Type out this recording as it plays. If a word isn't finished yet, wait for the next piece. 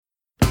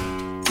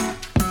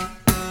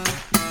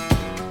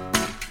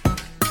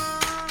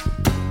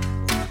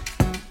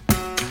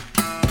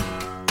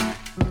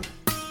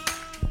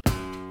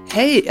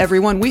Hey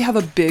everyone, we have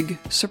a big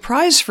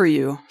surprise for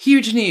you.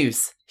 Huge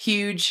news.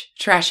 Huge,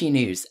 trashy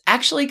news.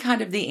 Actually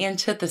kind of the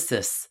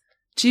antithesis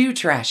to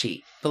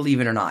trashy,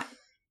 believe it or not.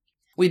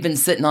 We've been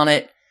sitting on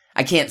it.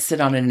 I can't sit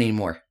on it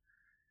anymore.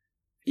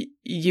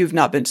 You've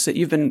not been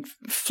you've been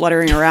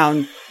fluttering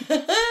around.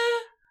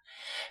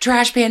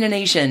 Trash Panda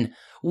Nation,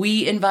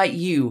 we invite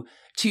you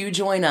to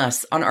join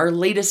us on our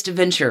latest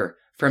adventure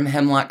from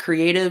Hemlock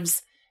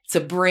Creatives. It's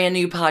a brand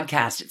new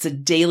podcast. It's a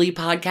daily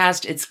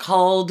podcast. It's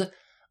called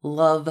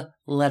Love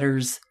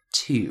Letters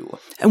 2.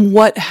 And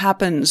what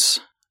happens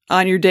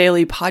on your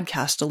daily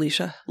podcast,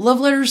 Alicia? Love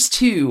Letters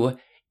 2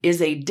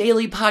 is a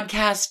daily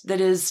podcast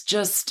that is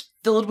just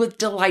filled with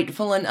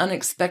delightful and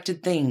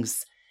unexpected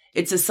things.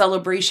 It's a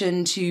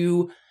celebration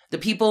to the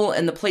people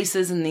and the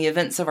places and the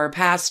events of our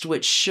past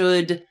which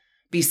should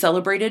be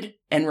celebrated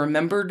and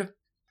remembered.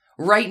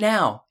 Right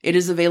now, it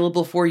is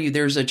available for you.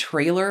 There's a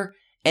trailer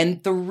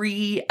and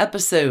 3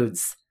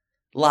 episodes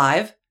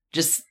live,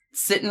 just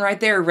sitting right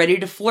there, ready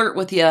to flirt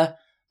with you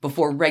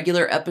before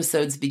regular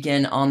episodes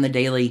begin on the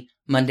daily,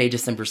 Monday,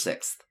 December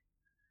 6th.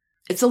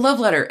 It's a love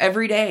letter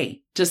every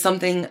day to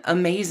something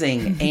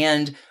amazing.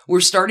 And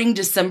we're starting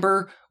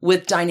December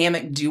with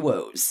dynamic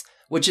duos,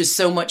 which is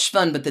so much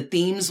fun, but the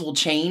themes will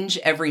change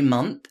every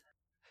month.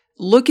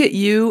 Look at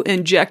you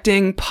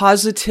injecting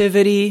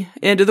positivity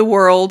into the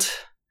world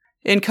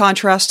in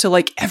contrast to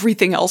like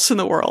everything else in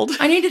the world.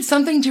 I needed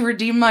something to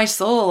redeem my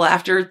soul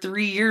after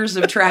 3 years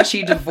of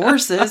trashy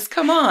divorces.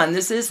 Come on.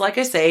 This is, like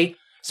I say,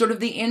 sort of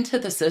the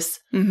antithesis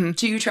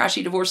to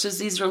trashy divorces.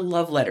 These are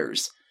love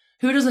letters.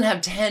 Who doesn't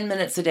have 10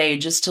 minutes a day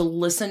just to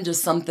listen to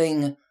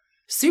something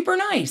super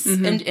nice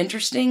and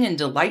interesting and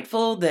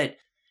delightful that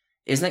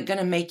isn't going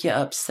to make you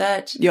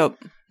upset?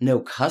 Yep. No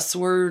cuss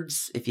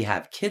words. If you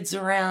have kids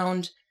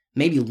around,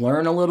 maybe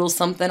learn a little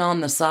something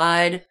on the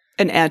side.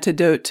 An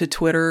antidote to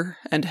Twitter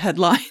and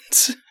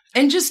headlines.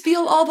 And just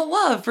feel all the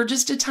love for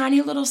just a tiny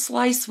little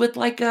slice with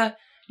like a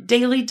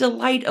daily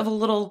delight of a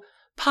little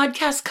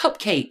podcast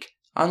cupcake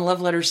on Love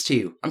Letters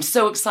 2. I'm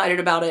so excited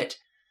about it.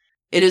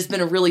 It has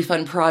been a really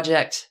fun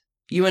project.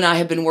 You and I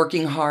have been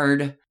working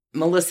hard.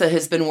 Melissa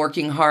has been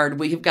working hard.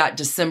 We have got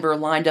December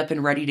lined up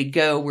and ready to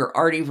go. We're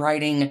already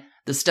writing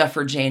the stuff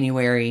for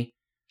January.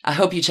 I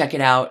hope you check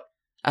it out.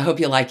 I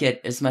hope you like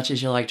it as much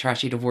as you like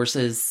trashy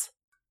divorces.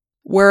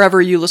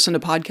 Wherever you listen to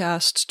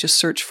podcasts, just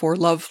search for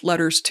Love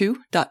Letters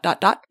 2, ...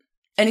 And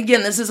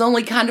again, this is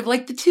only kind of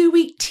like the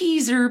 2-week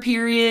teaser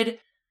period.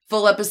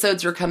 Full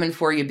episodes are coming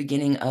for you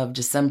beginning of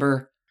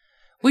December.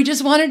 We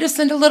just wanted to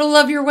send a little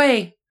love your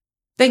way.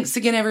 Thanks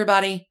again,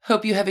 everybody.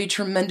 Hope you have a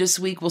tremendous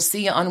week. We'll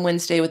see you on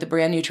Wednesday with the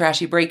brand new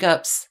Trashy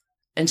Breakups.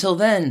 Until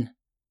then,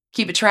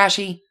 keep it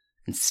trashy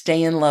and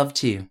stay in love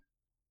too.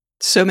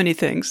 So many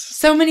things.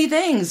 So many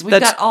things. We've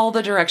got all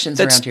the directions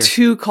around here. That's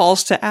 2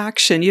 calls to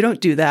action. You don't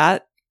do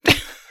that.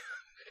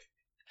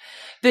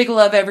 Big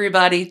love,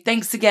 everybody.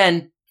 Thanks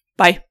again.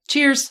 Bye.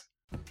 Cheers.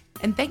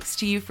 And thanks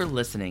to you for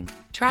listening.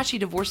 Trashy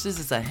Divorces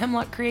is a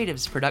Hemlock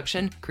Creatives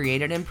production,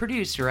 created and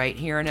produced right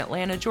here in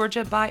Atlanta,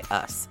 Georgia by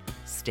us,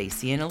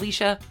 Stacy and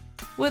Alicia,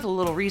 with a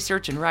little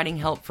research and writing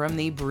help from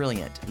the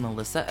brilliant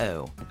Melissa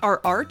O.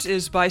 Our art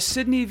is by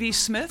Sydney V.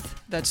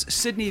 Smith. That's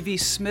Sydney V.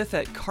 Smith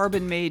at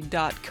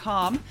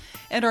carbonmade.com.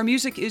 And our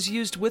music is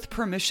used with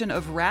permission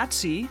of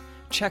Ratsy.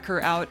 Check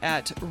her out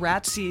at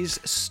Ratsy's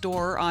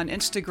store on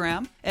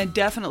Instagram, and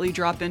definitely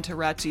drop into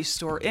Ratsy's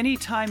store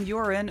anytime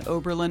you're in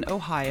Oberlin,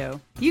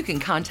 Ohio. You can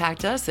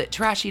contact us at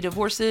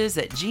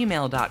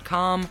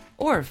trashydivorces@gmail.com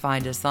or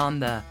find us on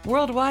the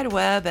World Wide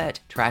Web at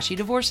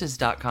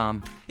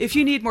trashydivorces.com. If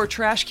you need more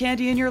trash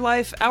candy in your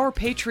life, our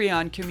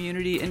Patreon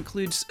community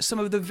includes some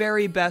of the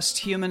very best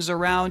humans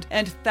around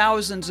and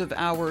thousands of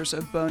hours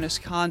of bonus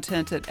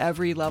content at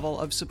every level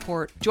of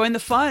support. Join the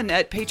fun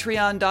at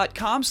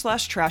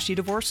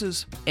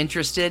patreon.com/trashydivorces.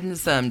 Interested in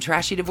some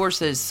Trashy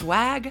Divorces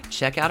swag?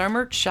 Check out our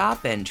merch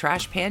shop and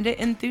Trash Panda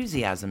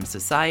Enthusiasm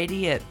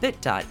Society at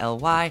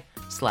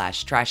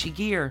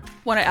bit.ly/trashygear.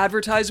 Want to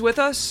advertise with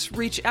us?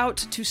 Reach out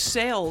to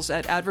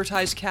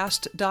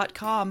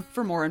sales@advertisecast.com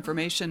for more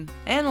information.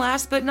 And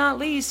last but not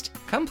least,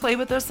 come play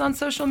with us on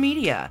social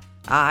media.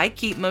 I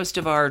keep most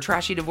of our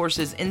Trashy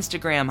Divorces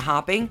Instagram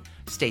hopping.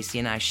 Stacy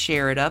and I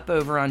share it up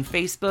over on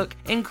Facebook,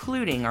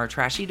 including our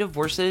Trashy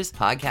Divorces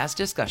podcast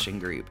discussion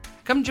group.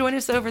 Come join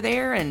us over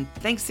there, and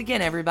thanks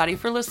again, everybody,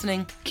 for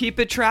listening. Keep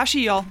it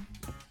trashy, y'all.